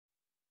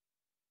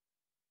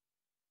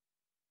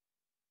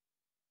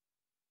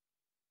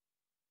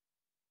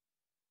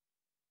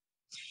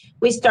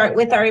We start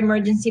with our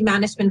Emergency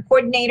Management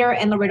Coordinator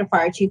and Laredo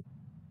Fire Chief,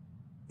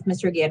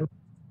 Mr. Guillermo.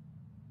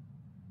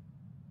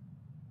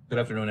 Good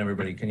afternoon,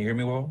 everybody. Can you hear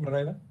me well,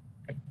 Lorena?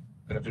 Okay.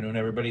 Good afternoon,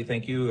 everybody.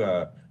 Thank you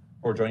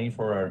for joining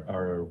for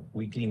our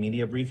weekly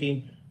media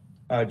briefing.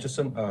 Just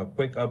some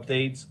quick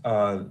updates.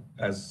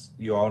 As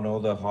you all know,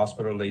 the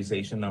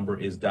hospitalization number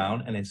is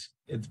down, and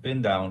it's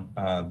been down.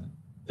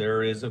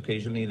 There is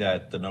occasionally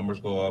that the numbers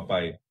go up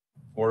by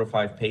 4 or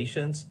 5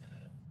 patients,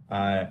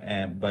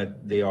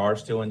 but they are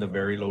still in the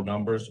very low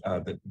numbers.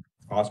 The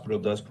hospital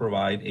does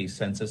provide a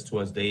census to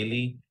us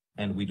daily,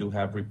 and we do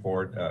have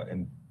report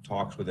and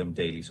talks with them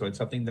daily. So it's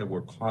something that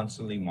we're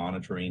constantly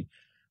monitoring,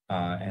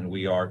 and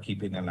we are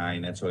keeping an eye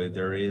on it. So if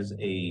there is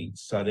a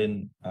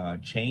sudden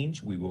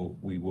change, we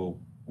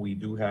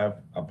do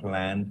have a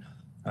plan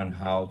on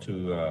how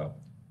to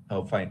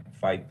help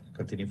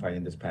continue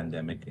fighting this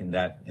pandemic in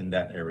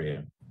that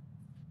area.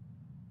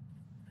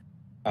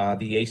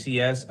 The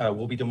ACS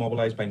will be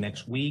demobilized by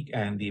next week,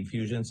 and the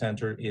infusion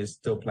center is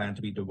still planned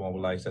to be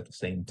demobilized at the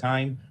same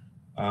time.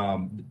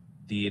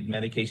 The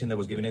medication that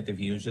was given at the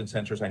infusion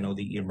centers, I know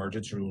the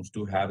emergency rooms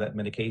do have that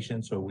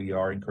medication, so we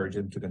are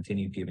encouraging them to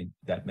continue giving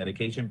that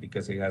medication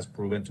because it has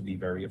proven to be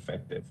very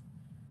effective.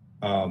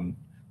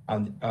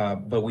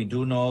 But we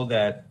do know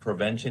that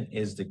prevention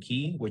is the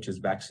key, which is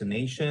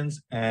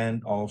vaccinations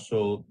and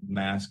also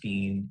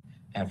masking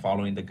and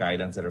following the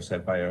guidance that are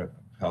set by our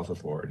health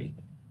authority.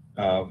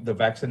 The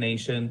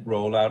vaccination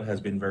rollout has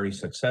been very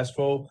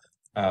successful.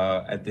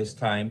 At this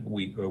time,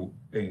 we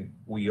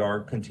are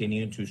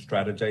continuing to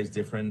strategize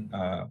different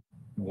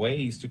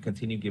ways to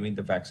continue giving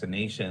the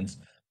vaccinations.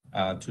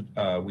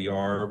 We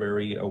are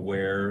very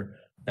aware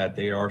that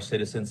there are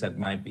citizens that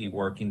might be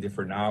working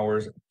different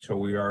hours, so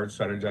we are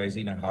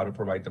strategizing on how to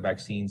provide the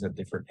vaccines at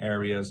different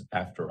areas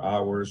after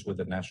hours with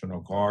the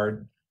National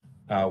Guard.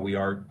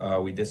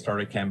 We did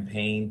start a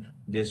campaign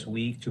this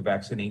week to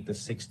vaccinate the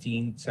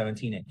 16,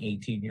 17, and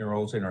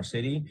 18-year-olds in our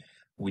city.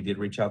 We did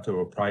reach out to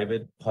our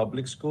private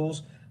public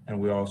schools, and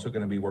we're also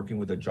going to be working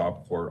with the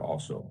Job Corps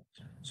also.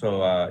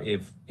 So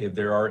if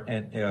there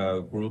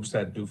are groups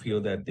that do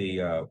feel that they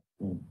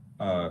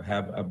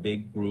have a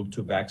big group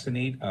to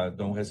vaccinate,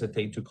 don't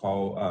hesitate to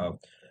call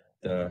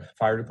the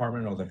fire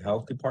department or the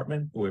health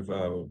department with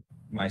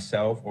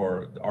myself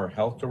or our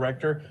health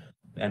director.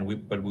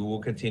 But we will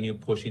continue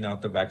pushing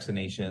out the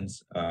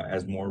vaccinations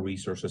as more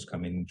resources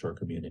come into our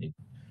community.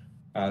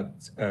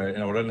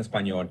 Ahora en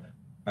español.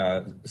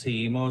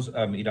 Seguimos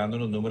mirando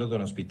los números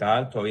del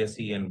hospital, todavía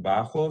siguen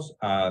bajos.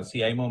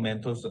 Sí hay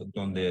momentos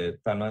donde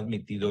están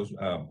admitidos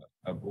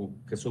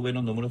que suben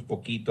los números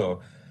poquito,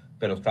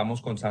 pero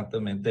estamos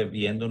constantemente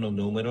viendo los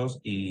números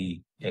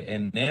y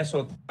en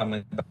eso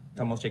también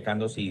estamos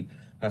checando si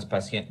los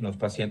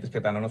pacientes que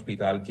están en el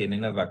hospital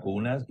tienen las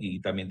vacunas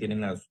y también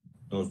tienen las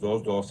 2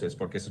 dosis,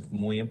 porque es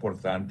muy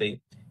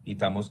importante y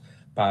estamos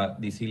para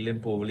decirle en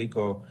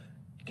público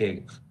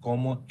que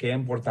qué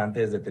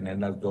importante es de tener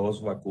las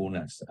 2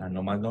 vacunas.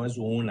 Nomás no es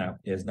una,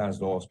 es las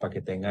 2 para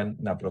que tengan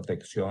la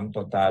protección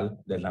total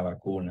de la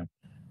vacuna.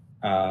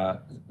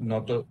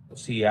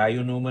 Si hay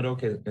un número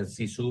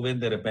si suben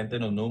de repente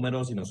los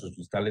números y los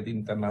hospitales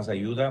necesitan más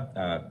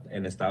ayuda,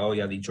 el Estado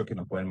ya ha dicho que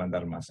no pueden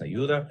mandar más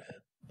ayuda,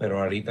 pero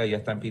ahorita ya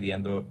están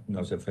pidiendo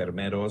los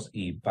enfermeros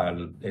y para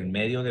el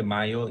medio de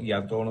mayo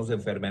ya todos los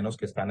enfermeros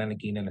que están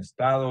aquí en el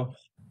Estado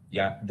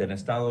ya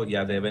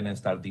deben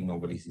estar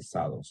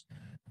demovilizados.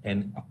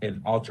 En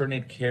el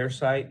Alternate Care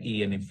Site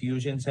y en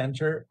Infusion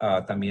Center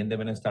también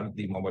deben estar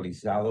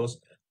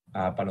demovilizados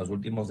para los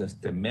últimos de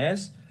este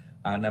mes.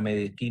 La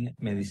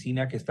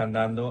medicina que están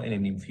dando en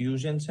el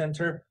Infusion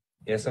Center,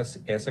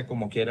 esa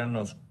como quieran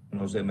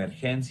los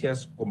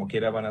emergencias, como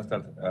quiera van a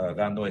estar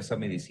dando esa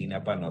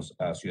medicina para los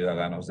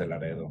ciudadanos de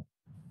Laredo.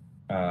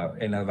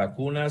 En las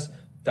vacunas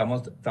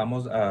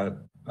estamos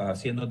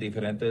haciendo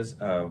diferentes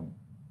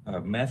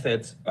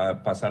methods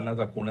para pasar las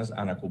vacunas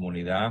a la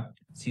comunidad.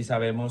 Sí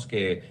sabemos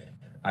que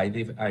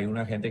hay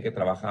una gente que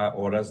trabaja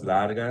horas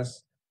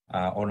largas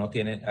o no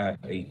tiene,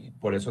 y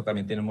por eso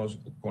también tenemos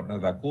con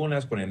las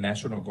vacunas, con el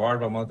National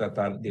Guard, vamos a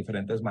tratar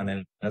diferentes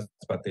maneras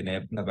para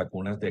tener las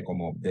vacunas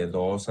de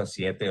 2 a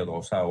 7 o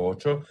 2 a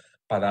 8,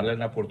 para darle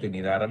la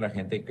oportunidad a la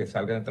gente que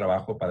salga del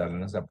trabajo para darle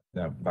las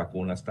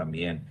vacunas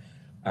también.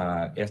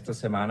 Esta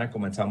semana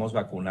comenzamos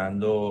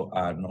vacunando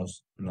a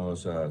los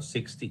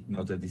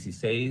de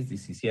 16,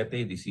 17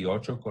 y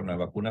 18 con la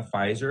vacuna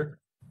Pfizer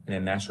en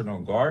el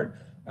National Guard.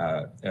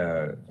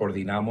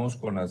 Coordinamos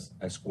con las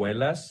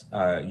escuelas,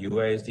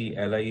 UASD,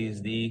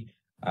 LASD,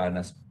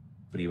 las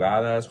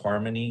privadas,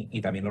 Harmony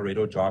y también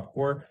Laredo Job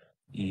Corps.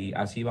 Y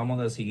así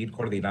vamos a seguir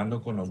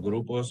coordinando con los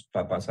grupos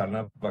para pasar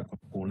la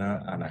vacuna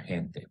a la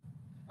gente.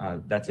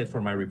 That's it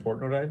for my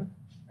report, Lorena.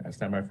 I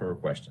stand by for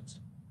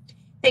questions.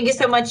 Thank you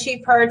so much,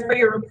 Chief Hurd, for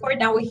your report.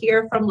 Now we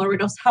hear from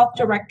Laredo's Health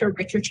Director,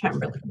 Richard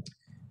Chamberlain.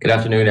 Good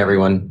afternoon,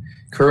 everyone.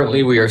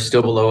 Currently, we are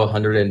still below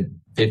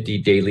 150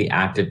 daily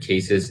active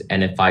cases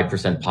and a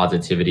 5%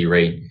 positivity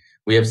rate.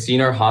 We have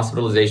seen our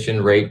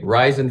hospitalization rate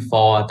rise and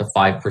fall at the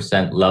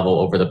 5% level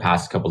over the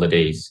past couple of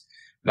days.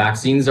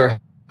 Vaccines are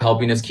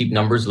helping us keep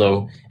numbers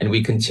low, and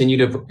we continue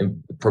to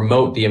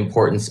promote the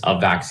importance of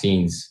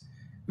vaccines.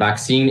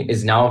 Vaccine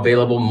is now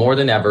available more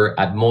than ever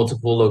at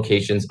multiple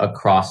locations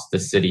across the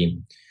city.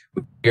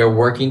 We are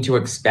working to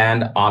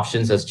expand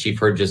options, as Chief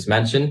Hurd just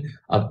mentioned,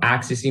 of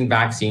accessing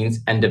vaccines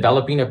and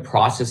developing a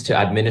process to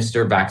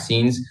administer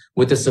vaccines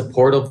with the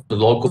support of the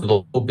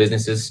local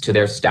businesses to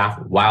their staff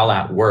while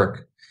at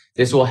work.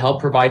 This will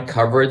help provide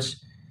coverage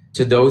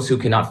to those who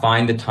cannot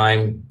find the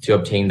time to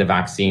obtain the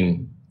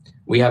vaccine.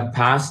 We have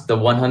passed the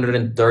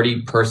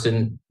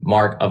 130-person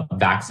mark of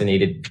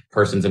vaccinated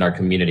persons in our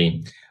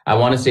community. I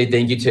want to say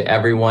thank you to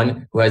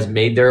everyone who has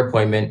made their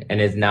appointment and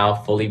is now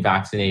fully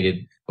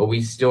vaccinated, but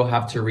we still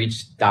have to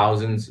reach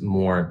thousands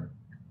more.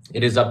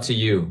 It is up to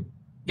you.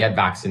 Get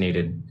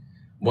vaccinated.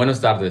 Buenas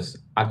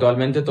tardes.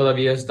 Actualmente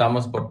todavía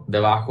estamos por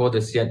debajo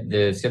de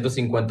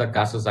 150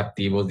 casos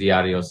activos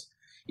diarios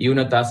y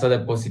una tasa de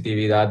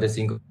positividad de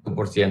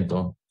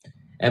 5%.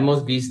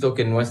 Hemos visto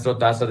que nuestra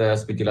tasa de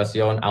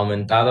hospitalización ha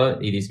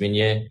aumentado y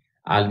disminuye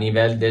al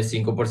nivel de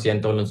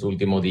 5% en los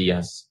últimos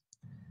días.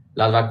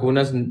 Las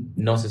vacunas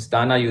nos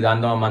están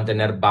ayudando a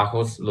mantener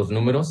bajos los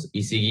números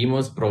y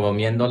seguimos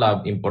promoviendo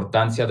la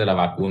importancia de la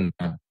vacuna.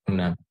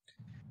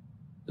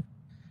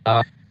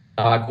 La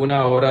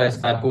vacuna ahora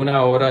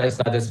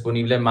está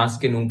disponible más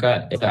que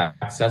nunca, el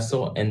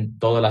acceso en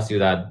toda la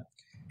ciudad.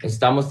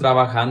 Estamos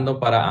trabajando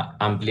para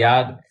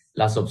ampliar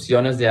las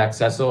opciones de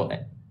acceso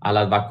a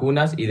las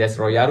vacunas y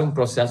desarrollar un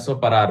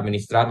proceso para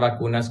administrar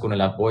vacunas con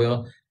el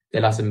apoyo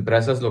de las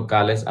empresas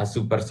locales a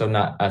su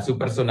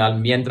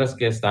personal mientras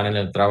que están en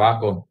el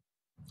trabajo.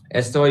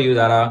 Esto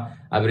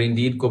ayudará a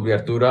brindar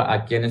cobertura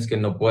a quienes que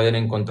no pueden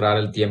encontrar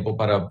el tiempo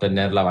para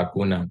obtener la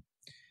vacuna.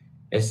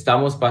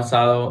 Estamos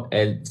pasando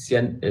el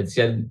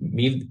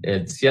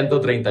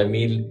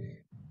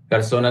 130,000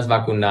 personas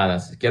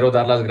vacunadas. Quiero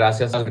dar las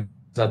gracias a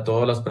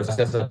todas las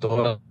personas, a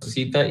toda la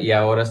cita y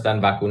ahora están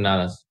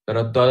vacunadas,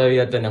 pero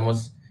todavía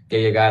tenemos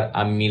que llegar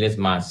a miles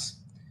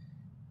más.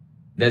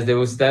 Desde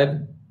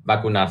usted,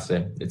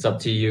 vacunarse. It's up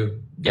to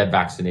you. Get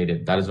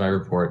vaccinated. That is my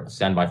report.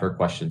 Stand by for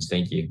questions.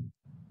 Thank you.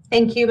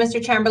 Thank you, Mr.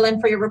 Chamberlain,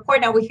 for your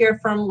report. Now we hear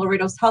from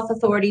Laredo's Health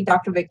Authority,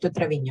 Dr. Victor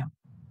Trevino.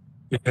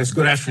 Yes,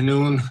 good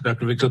afternoon,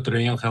 Dr. Victor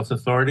Trevino, Health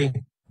Authority.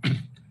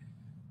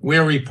 We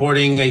are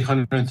reporting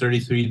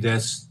 833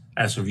 deaths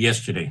as of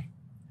yesterday.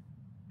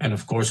 And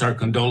of course, our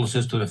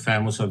condolences to the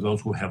families of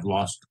those we have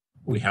lost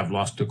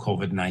to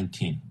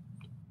COVID-19.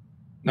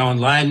 Now, in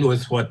line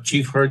with what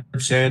Chief Hurd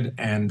said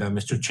and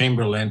Mr.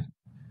 Chamberlain,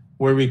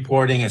 we're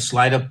reporting a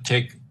slight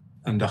uptick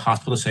in the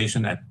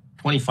hospitalization at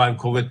 25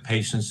 COVID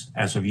patients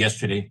as of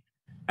yesterday,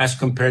 as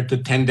compared to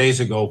 10 days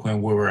ago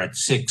when we were at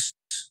 6.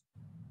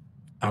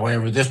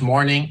 However, this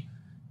morning,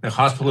 the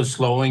hospital is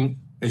showing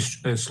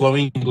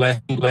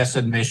less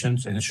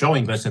admissions,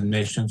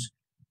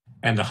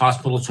 and the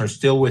hospitals are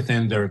still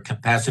within their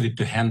capacity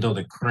to handle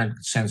the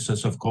current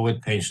census of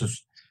COVID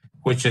patients,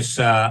 which is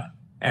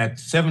at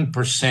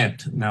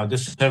 7%. Now,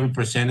 this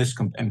 7% is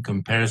in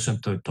comparison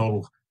to the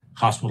total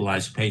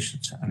hospitalized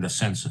patients and the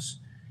census.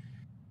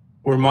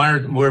 We're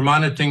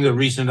monitoring the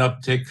recent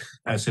uptick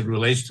as it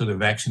relates to the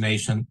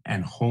vaccination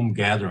and home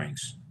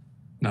gatherings.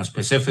 Now,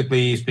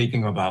 specifically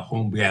speaking about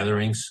home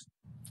gatherings,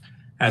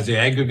 as the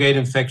aggregate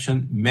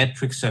infection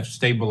metrics have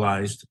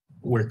stabilized,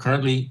 we're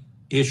currently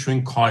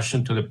issuing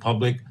caution to the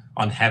public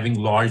on having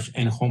large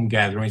in-home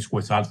gatherings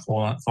without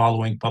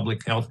following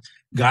public health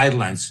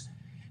guidelines,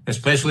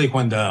 especially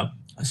when the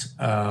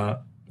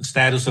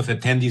status of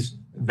attendees'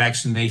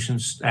 vaccination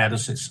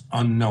status is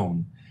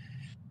unknown.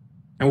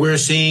 And we're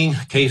seeing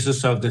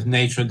cases of this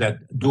nature that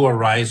do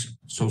arise,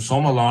 so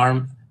some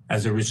alarm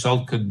as a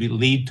result could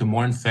lead to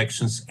more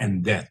infections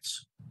and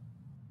deaths.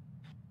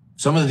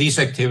 Some of these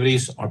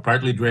activities are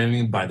partly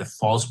driven by the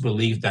false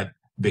belief that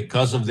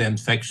because of the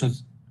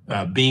infections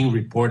being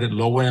reported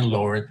lower and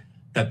lower,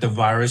 that the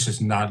virus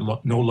is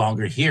no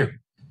longer here.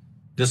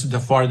 This is the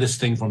farthest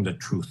thing from the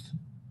truth.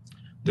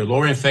 The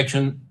lower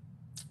infection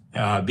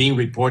being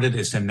reported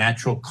is a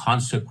natural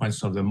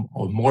consequence of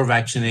more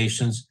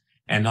vaccinations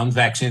and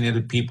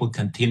unvaccinated people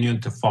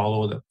continuing to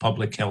follow the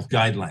public health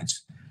guidelines.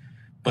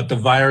 But the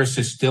virus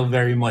is still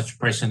very much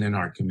present in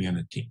our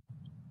community.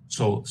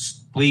 So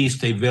please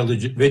stay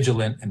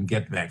vigilant and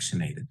get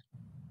vaccinated.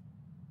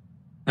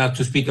 Now,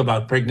 to speak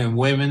about pregnant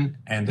women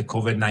and the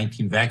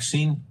COVID-19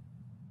 vaccine.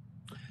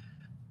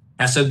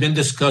 As has been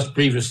discussed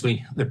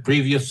previously, the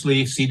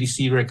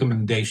CDC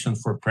recommendation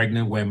for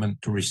pregnant women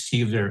to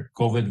receive their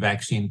COVID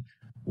vaccine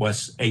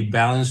was a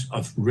balance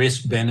of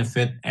risk,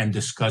 benefit, and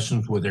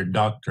discussions with their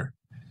doctor.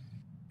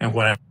 And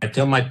what I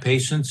tell my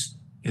patients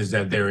is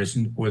that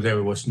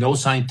there was no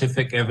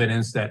scientific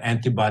evidence that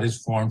antibodies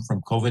formed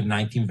from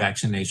COVID-19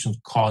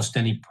 vaccinations caused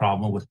any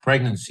problem with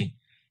pregnancy,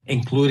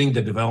 including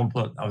the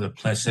development of the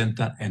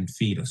placenta and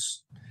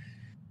fetus.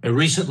 A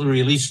recently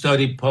released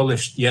study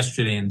published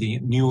yesterday in the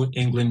New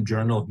England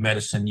Journal of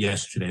Medicine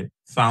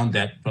found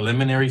that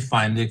preliminary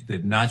findings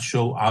did not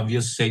show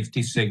obvious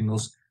safety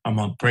signals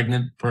among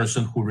pregnant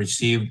persons who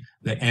received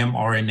the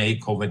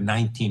mRNA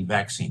COVID-19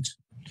 vaccines.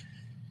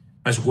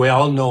 As we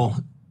all know,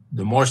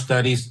 the more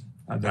studies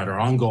that are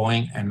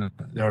ongoing, and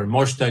there are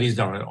more studies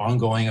that are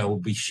ongoing that will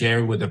be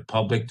shared with the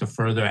public to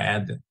further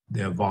add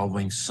the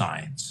evolving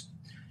science.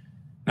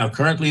 Now,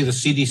 currently, the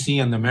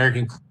CDC and the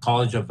American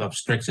College of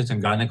Obstetrics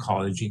and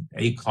Gynecology,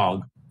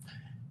 ACOG,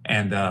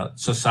 and the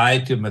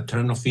Society of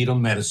Maternal-Fetal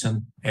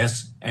Medicine,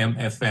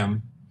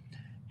 SMFM,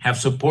 have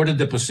supported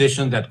the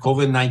position that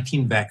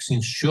COVID-19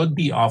 vaccines should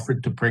be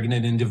offered to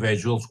pregnant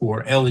individuals who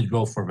are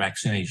eligible for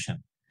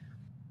vaccination.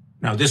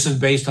 Now, this is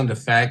based on the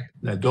fact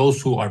that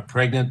those who are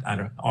pregnant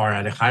are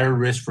at a higher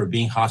risk for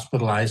being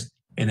hospitalized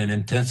in an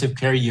intensive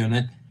care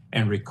unit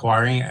and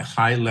requiring a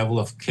high level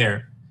of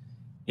care,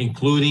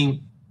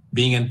 including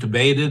being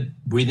intubated,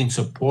 breathing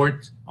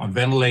support, on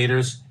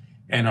ventilators,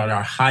 and are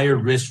at higher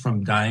risk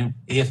from dying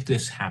if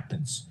this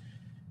happens,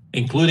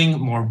 including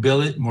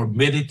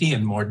morbidity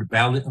and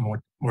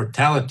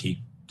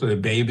mortality to the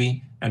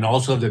baby, and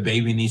also the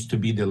baby needs to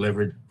be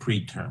delivered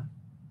preterm.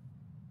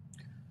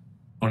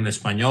 En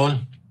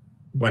español,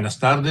 buenas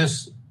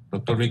tardes,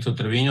 Dr. Víctor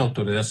Treviño,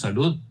 Autoridad de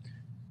Salud.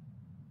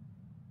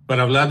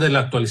 Para hablar de la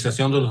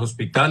actualización de los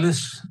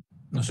hospitales,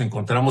 nos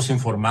encontramos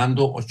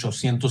informando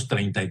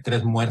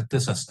 833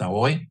 muertes hasta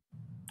hoy,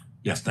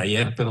 y hasta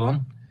ayer,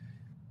 perdón.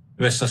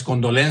 Nuestras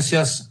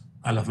condolencias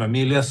a las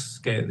familias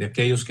de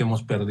aquellos que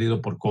hemos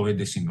perdido por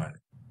COVID-19.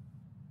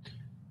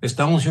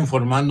 Estamos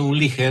informando un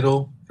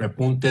ligero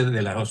repunte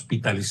de la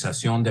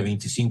hospitalización de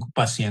 25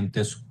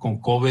 pacientes con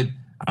COVID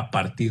a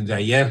partir de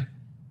ayer,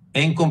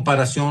 en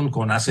comparación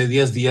con hace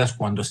 10 días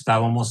cuando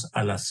estábamos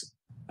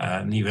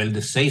a nivel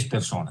de 6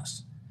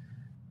 personas.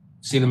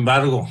 Sin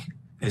embargo,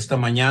 esta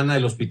mañana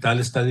el hospital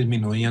está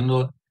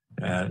disminuyendo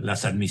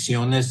las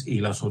admisiones y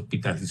las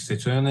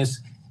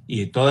hospitalizaciones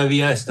y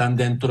todavía están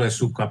dentro de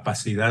su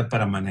capacidad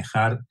para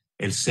manejar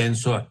el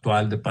censo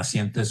actual de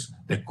pacientes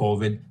de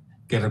COVID,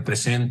 que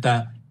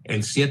representa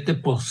el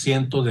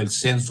 7% del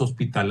censo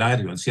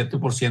hospitalario, el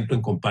 7%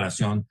 en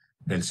comparación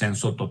del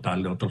censo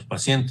total de otros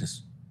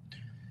pacientes.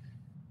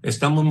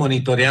 Estamos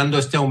monitoreando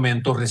este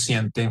aumento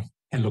reciente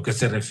en lo que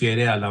se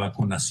refiere a la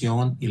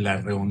vacunación y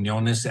las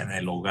reuniones en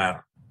el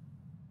hogar.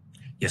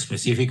 Y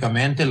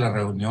específicamente las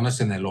reuniones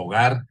en el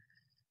hogar,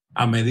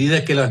 a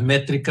medida que las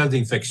métricas de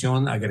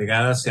infección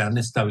agregadas se han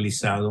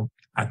estabilizado,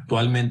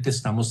 actualmente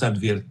estamos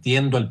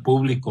advirtiendo al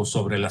público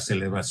sobre la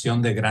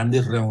celebración de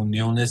grandes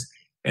reuniones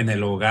en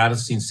el hogar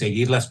sin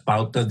seguir las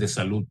pautas de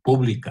salud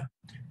pública,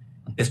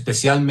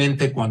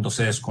 especialmente cuando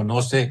se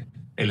desconoce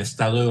el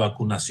estado de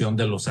vacunación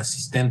de los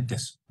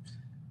asistentes.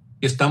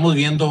 Y estamos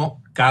viendo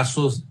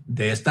casos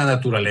de esta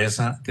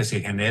naturaleza que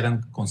se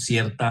generan con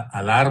cierta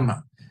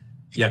alarma,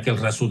 ya que el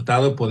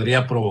resultado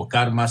podría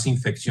provocar más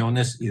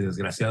infecciones y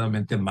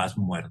desgraciadamente más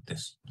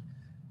muertes.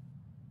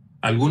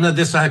 Algunas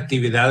de esas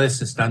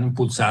actividades están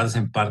impulsadas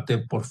en parte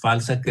por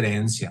falsa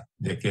creencia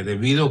de que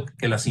debido a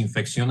que las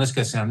infecciones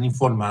que se han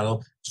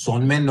informado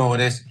son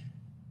menores,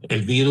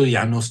 el virus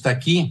ya no está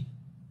aquí.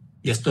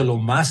 Y esto es lo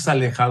más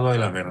alejado de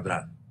la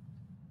verdad.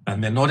 Las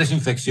menores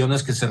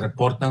infecciones que se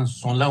reportan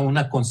son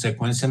una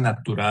consecuencia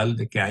natural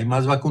de que hay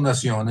más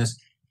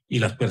vacunaciones y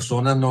las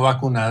personas no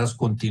vacunadas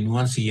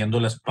continúan siguiendo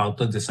las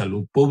pautas de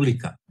salud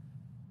pública.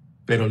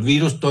 Pero el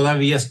virus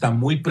todavía está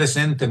muy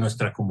presente en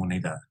nuestra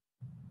comunidad.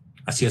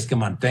 Así es que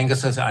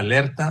manténgase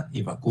alerta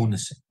y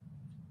vacúnese.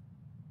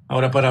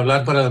 Ahora, para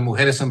hablar para las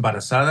mujeres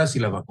embarazadas y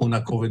la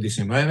vacuna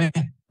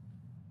COVID-19,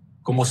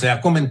 como se ha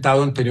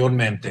comentado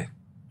anteriormente,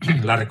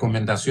 la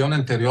recomendación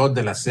anterior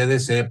de la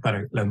CDC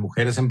para las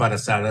mujeres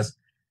embarazadas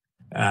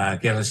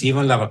que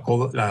reciban la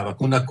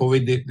vacuna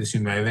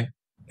COVID-19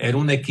 era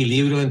un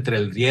equilibrio entre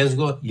el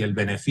riesgo y el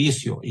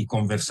beneficio y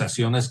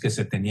conversaciones que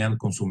se tenían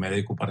con su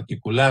médico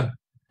particular.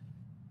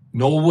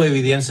 No hubo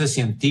evidencia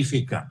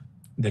científica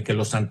de que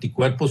los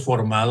anticuerpos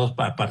formados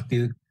a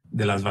partir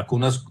de las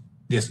vacunas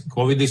de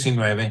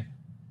COVID-19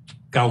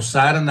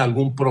 causaran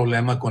algún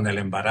problema con el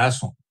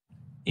embarazo,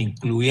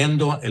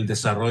 incluyendo el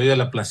desarrollo de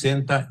la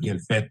placenta y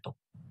el feto.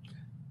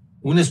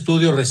 Un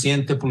estudio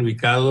reciente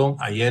publicado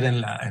ayer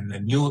en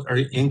el New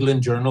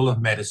England Journal of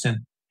Medicine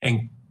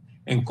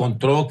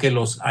encontró que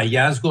los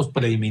hallazgos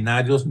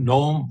preliminarios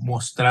no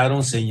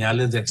mostraron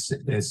señales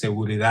de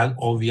seguridad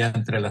obvia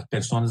entre las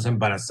personas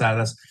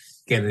embarazadas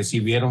que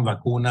recibieron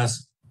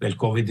vacunas del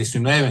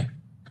COVID-19.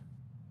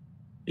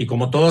 Y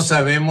como todos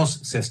sabemos,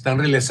 se están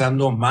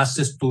realizando más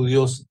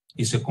estudios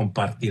y se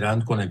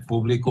compartirán con el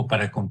público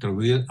para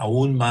contribuir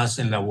aún más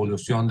en la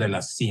evolución de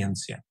la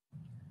ciencia.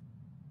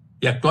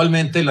 Y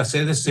actualmente la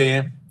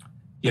CDC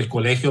y el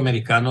Colegio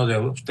Americano de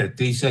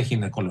Obstetricia y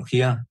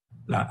Ginecología,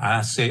 la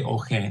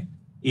ACOG,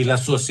 y la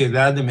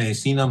Sociedad de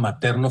Medicina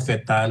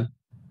Materno-Fetal,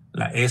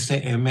 la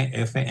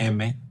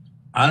SMFM,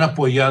 han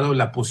apoyado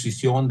la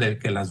posición de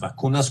que las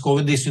vacunas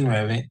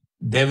COVID-19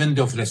 deben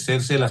de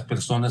ofrecerse a las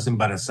personas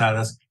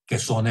embarazadas que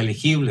son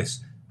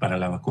elegibles para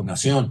la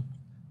vacunación.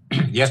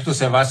 Y esto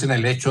se basa en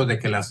el hecho de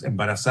que las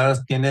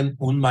embarazadas tienen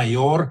un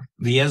mayor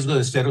riesgo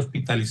de ser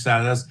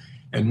hospitalizadas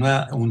en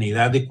una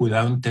unidad de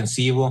cuidado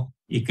intensivo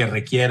y que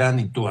requieran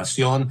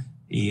intubación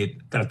y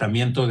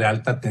tratamiento de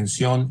alta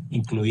tensión,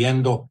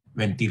 incluyendo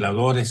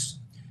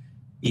ventiladores.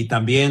 y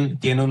también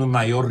tienen un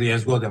mayor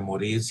riesgo de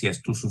morir si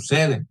esto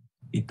sucede.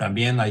 Y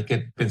también hay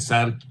que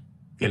pensar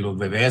que los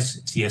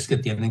bebés, si es que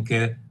tienen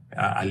que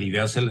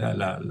aliviarse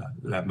la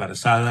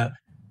embarazada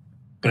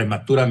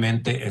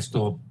prematuramente,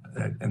 esto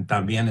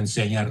también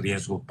enseña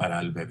riesgo para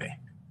el bebé.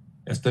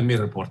 Este es mi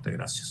reporte.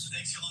 Gracias.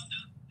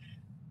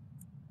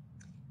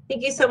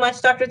 Thank you so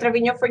much, Dr.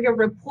 Trevino, for your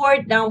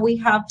report. Now we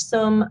have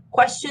some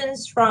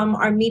questions from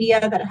our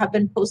media that have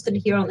been posted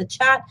here on the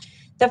chat.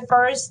 The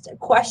first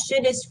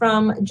question is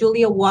from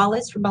Julia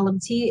Wallace from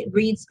LMT. It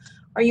reads,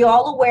 are you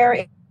all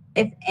aware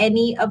if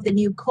any of the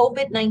new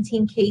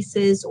COVID-19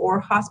 cases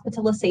or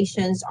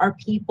hospitalizations are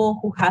people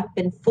who have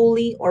been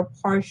fully or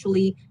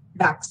partially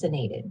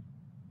vaccinated?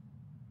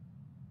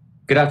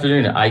 Good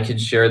afternoon. I can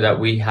share that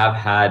we have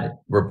had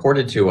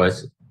reported to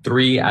us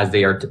 3, as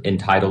they are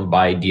entitled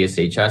by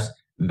DSHS,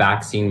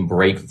 vaccine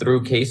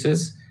breakthrough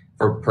cases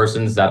for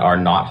persons that are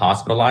not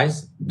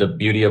hospitalized. The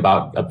beauty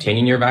about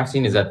obtaining your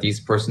vaccine is that these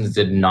persons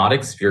did not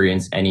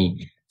experience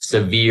any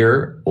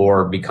severe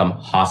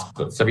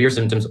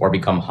symptoms or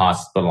become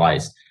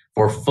hospitalized.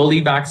 For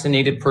fully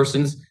vaccinated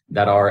persons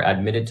that are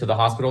admitted to the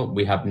hospital,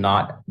 we have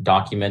not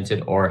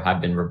documented or have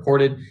been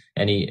reported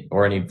any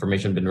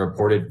information been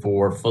reported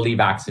for fully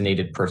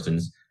vaccinated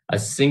persons. A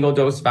single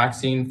dose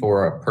vaccine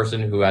for a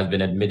person who has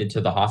been admitted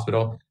to the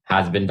hospital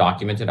has been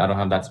documented. I don't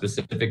have that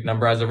specific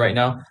number as of right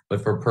now,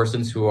 but for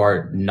persons who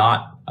have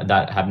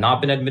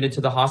not been admitted to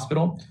the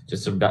hospital,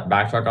 just to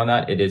backtrack on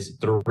that, it is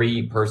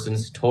 3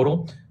 persons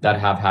total that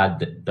have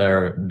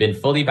been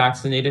fully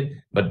vaccinated,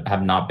 but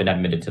have not been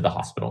admitted to the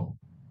hospital.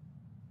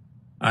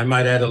 I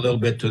might add a little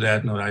bit to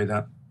that,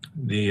 Noraida.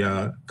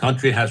 The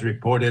country has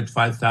reported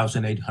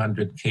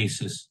 5,800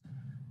 cases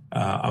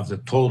of the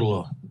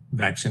total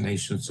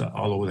vaccinations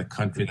all over the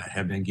country that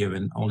have been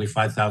given. Only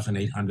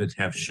 5,800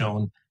 have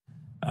shown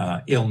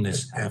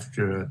illness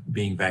after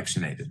being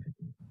vaccinated.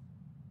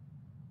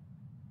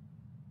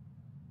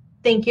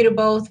 Thank you to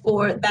both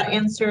for that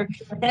answer.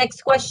 The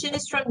next question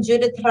is from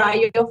Judith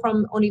Rayo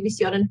from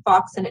Univision and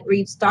Fox, and it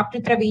reads,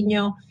 Dr.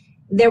 Trevino,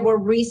 there were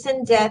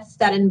recent deaths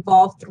that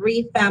involved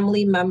 3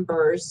 family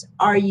members.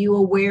 Are you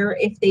aware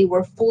if they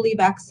were fully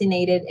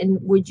vaccinated, and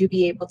would you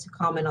be able to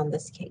comment on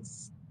this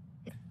case?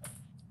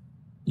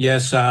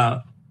 Yes,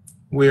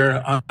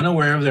 we're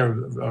unaware if they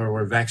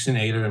were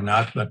vaccinated or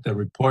not, but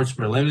the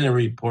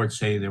preliminary reports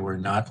say they were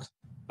not,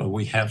 but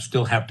we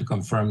still have to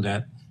confirm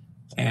that.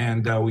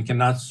 And we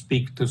cannot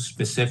speak to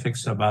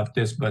specifics about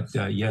this, but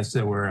yes,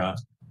 there were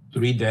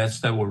 3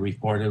 deaths that were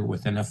reported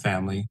within a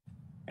family,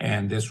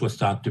 and this was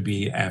thought to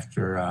be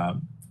after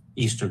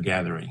Easter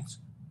gatherings.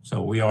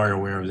 So we are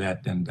aware of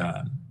that, and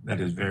that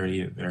is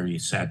very, very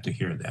sad to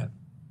hear that.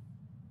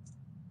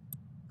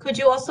 Could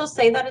you also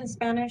say that in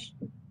Spanish?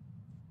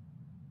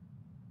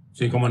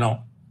 Sí, cómo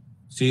no.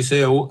 Sí,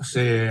 se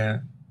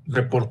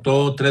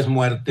reportó 3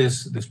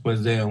 muertes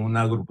después de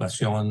una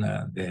agrupación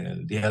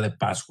del Día de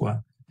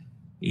Pascua,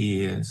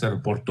 y se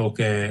reportó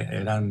que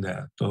eran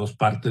todos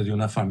partes de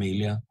una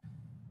familia.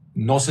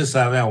 No se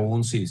sabe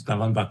aún si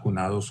estaban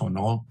vacunados o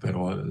no,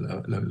 pero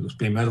los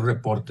primeros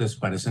reportes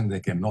parecen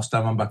de que no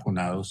estaban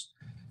vacunados.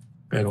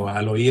 Pero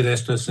al oír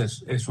esto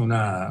es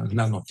unas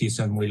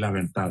noticias muy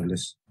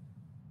lamentables,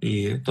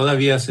 y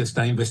todavía se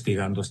está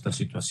investigando esta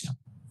situación.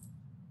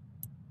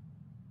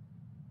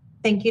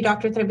 Thank you,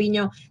 Dr.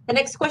 Trevino. The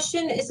next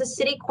question is a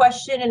city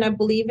question, and I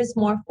believe is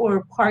more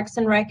for Parks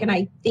and Rec. And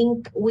I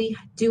think we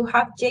do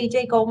have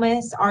JJ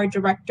Gomez, our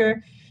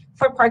director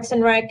for Parks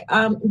and Rec.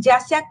 Ya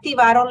se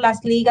activaron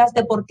las ligas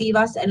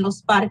deportivas en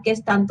los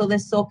parques, tanto de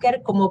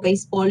soccer como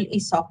béisbol y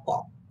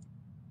softball.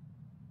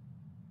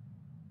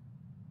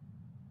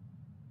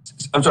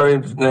 I'm sorry,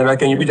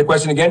 can you repeat the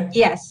question again?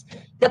 Yes.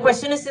 The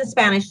question is in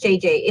Spanish,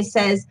 JJ. It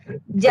says,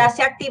 ya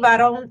se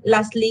activaron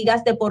las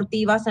ligas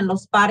deportivas en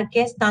los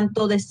parques,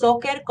 tanto de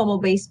soccer como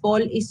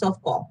béisbol y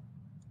softball.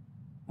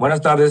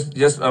 Buenas tardes,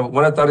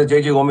 buenas tardes,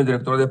 JJ Gómez,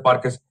 director de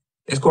parques.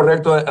 Es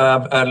correcto,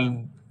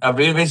 al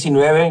abril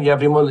 19 ya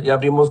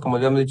abrimos, como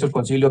ya hemos dicho el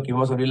concilio, que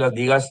íbamos a abrir las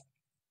ligas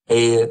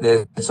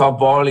de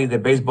softball y de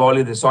béisbol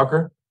y de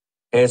soccer.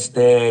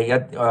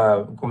 Ya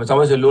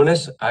comenzamos el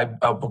lunes,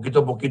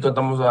 poquito a poquito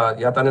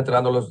ya están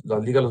entregando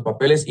las ligas, los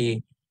papeles,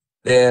 y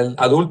de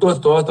adultos,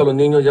 todos hasta los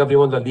niños, ya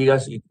abrimos las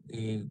ligas, y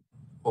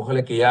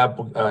ojalá que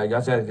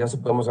ya se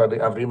podemos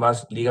abrir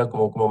más ligas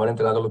como van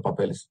entregando los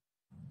papeles.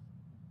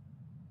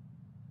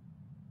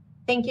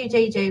 Thank you,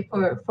 JJ,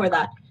 for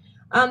that.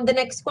 The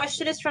next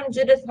question is from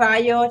Judith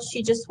Rayo.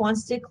 She just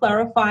wants to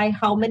clarify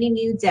how many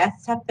new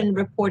deaths have been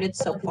reported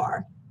so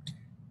far.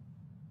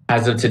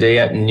 As of today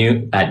at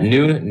noon,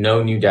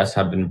 no new deaths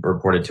have been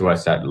reported to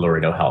us at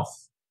Laredo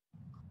Health.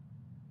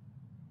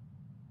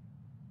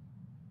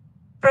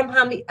 From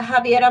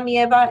Javier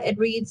Amieva, it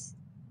reads,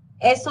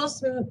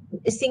 esos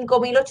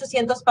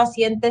 5,800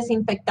 pacientes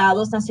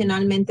infectados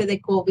nacionalmente de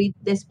COVID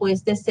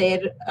después de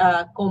ser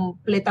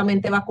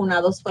completamente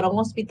vacunados fueron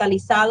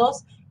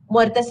hospitalizados.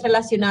 Muertes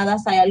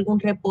relacionadas, ¿hay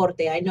algún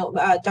reporte? I know,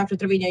 Dr.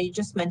 Trevino, you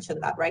just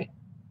mentioned that, right?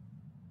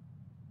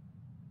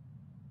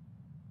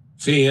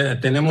 Sí,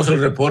 tenemos el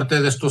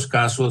reporte de estos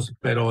casos,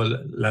 pero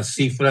las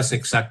cifras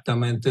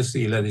exactamente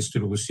y la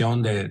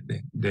distribución de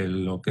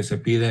lo que se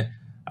pide,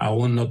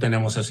 aún no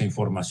tenemos esa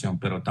información,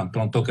 pero tan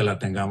pronto que la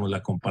tengamos,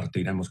 la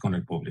compartiremos con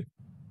el público.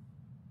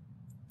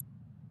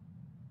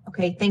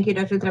 Okay, thank you,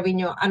 Dr.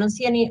 Trevino. I don't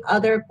see any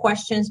other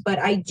questions, but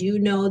I do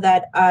know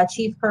that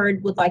Chief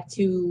Hurd would like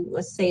to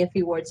say a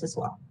few words as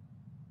well.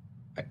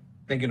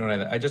 Thank you,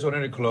 Noreda. I just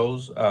wanted to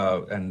close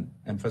and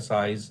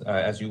emphasize,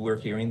 as you were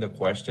hearing the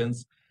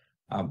questions,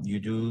 you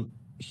do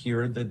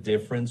hear the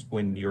difference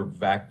when you're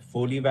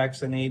fully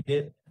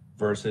vaccinated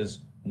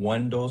versus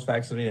one dose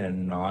vaccinated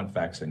and not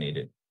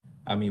vaccinated.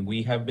 I mean,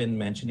 we have been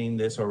mentioning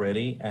this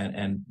already,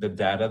 and the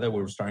data that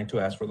we're starting to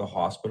ask for the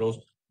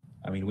hospitals,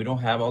 I mean, we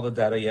don't have all the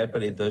data yet,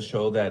 but it does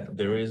show that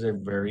there is a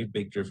very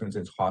big difference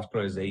in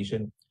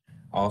hospitalization,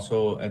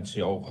 also, and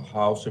so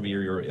how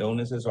severe your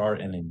illnesses are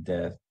and in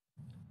death.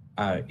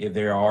 If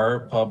there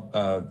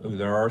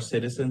are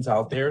citizens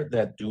out there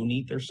that do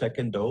need their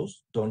second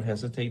dose, don't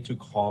hesitate to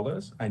call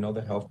us. I know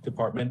the health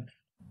department,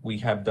 we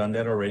have done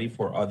that already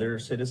for other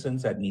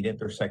citizens that needed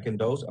their second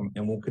dose,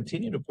 and we'll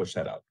continue to push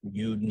that out.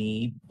 You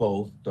need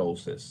both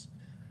doses.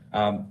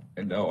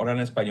 Ahora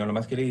en español,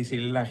 nomás quiere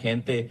decirle a la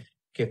gente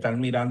que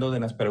están mirando de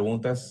las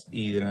preguntas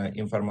y de la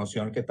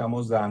información que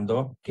estamos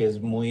dando, que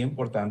es muy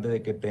importante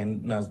de que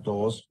tengan las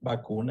dos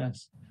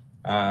vacunas.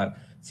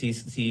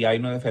 Si hay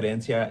una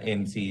diferencia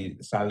en si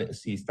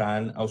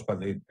están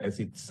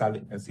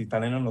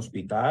en un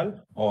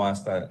hospital o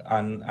hasta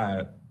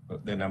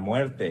de la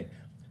muerte.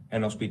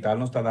 El hospital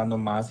nos está dando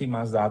más y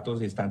más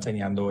datos y está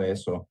enseñando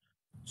eso.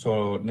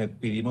 Le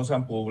pedimos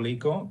al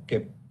público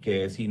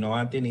que si no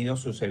han tenido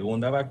su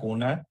segunda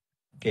vacuna,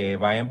 que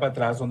vayan para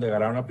atrás donde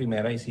agarraron la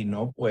primera, y si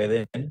no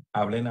pueden,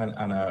 hablen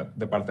al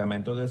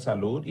Departamento de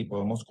Salud y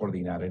podemos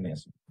coordinar en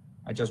eso.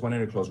 I just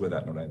wanted to close with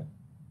that, Noreda.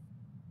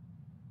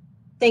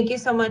 Thank you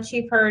so much,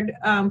 Chief Hurd,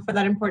 for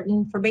that important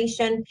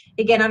information.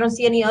 Again, I don't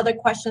see any other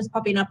questions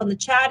popping up on the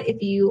chat.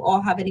 If you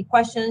all have any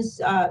questions,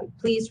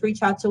 please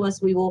reach out to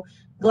us. We will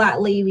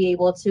gladly be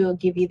able to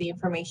give you the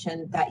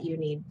information that you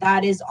need.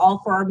 That is all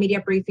for our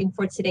media briefing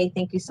for today.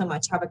 Thank you so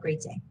much. Have a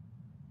great day.